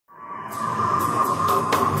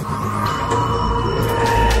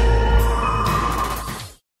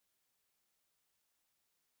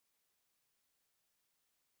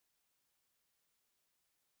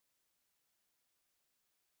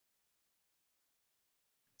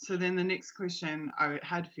So then the next question I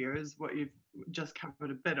had for you is what you've just covered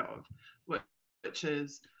a bit of, which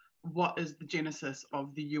is what is the genesis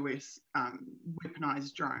of the US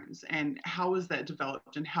weaponized drones, and how has that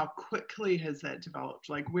developed, and how quickly has that developed?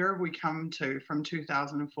 Like, where have we come to from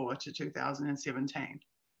 2004 to 2017?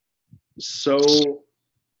 So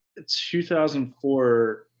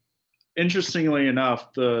 2004, interestingly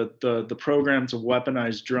enough, the program to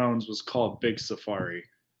weaponize drones was called Big Safari.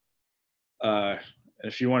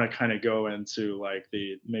 If you want to kind of go into like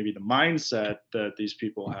maybe the mindset that these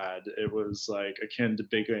people had, it was like akin to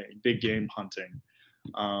big game hunting.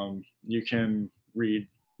 You can read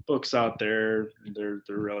books out there; they're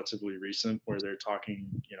relatively recent, where they're talking,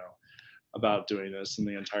 about doing this, and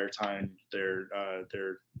the entire time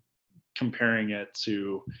they're comparing it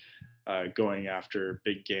to going after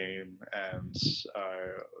big game and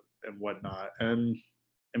whatnot. And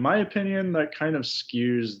in my opinion, that kind of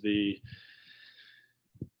skews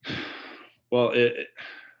well, it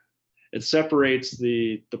separates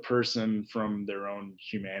the person from their own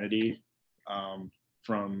humanity,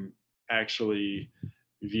 from actually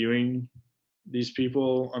viewing these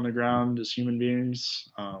people on the ground as human beings.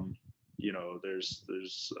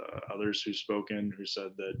 There's others who've spoken who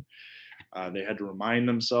said that they had to remind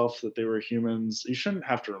themselves that they were humans. You shouldn't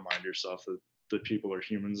have to remind yourself that people are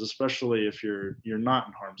humans, especially if you're not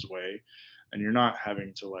in harm's way and you're not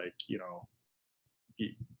having to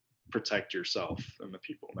protect yourself and the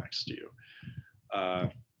people next to you.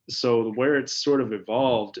 So where it's sort of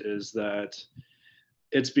evolved is that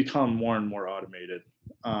it's become more and more automated.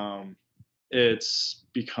 It's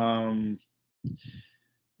become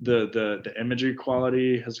the imagery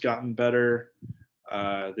quality has gotten better.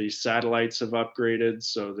 The satellites have upgraded,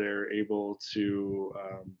 so they're able to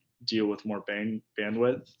deal with more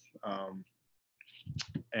bandwidth,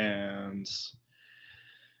 and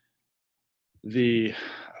the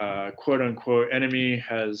quote unquote enemy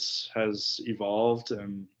has evolved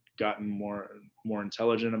and gotten more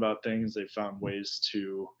intelligent about things. They found ways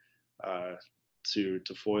to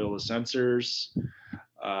foil the sensors,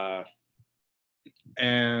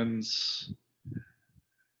 and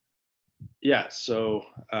yeah, so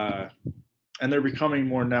and they're becoming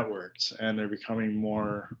more networked, and they're becoming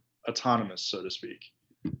more autonomous, so to speak,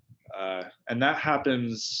 and that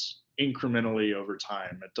happens incrementally over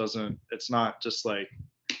time. It's not just like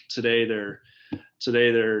today they're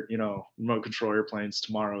remote control airplanes,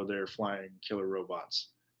 tomorrow they're flying killer robots.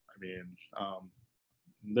 I mean,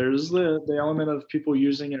 there's the element of people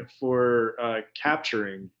using it for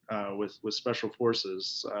capturing with special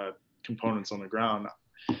forces components on the ground.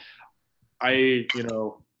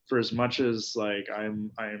 For as much as like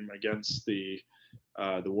I'm against the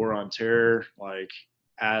war on terror, like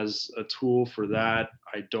as a tool for that,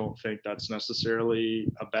 I don't think that's necessarily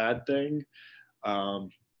a bad thing.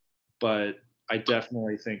 But I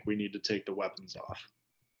definitely think we need to take the weapons off.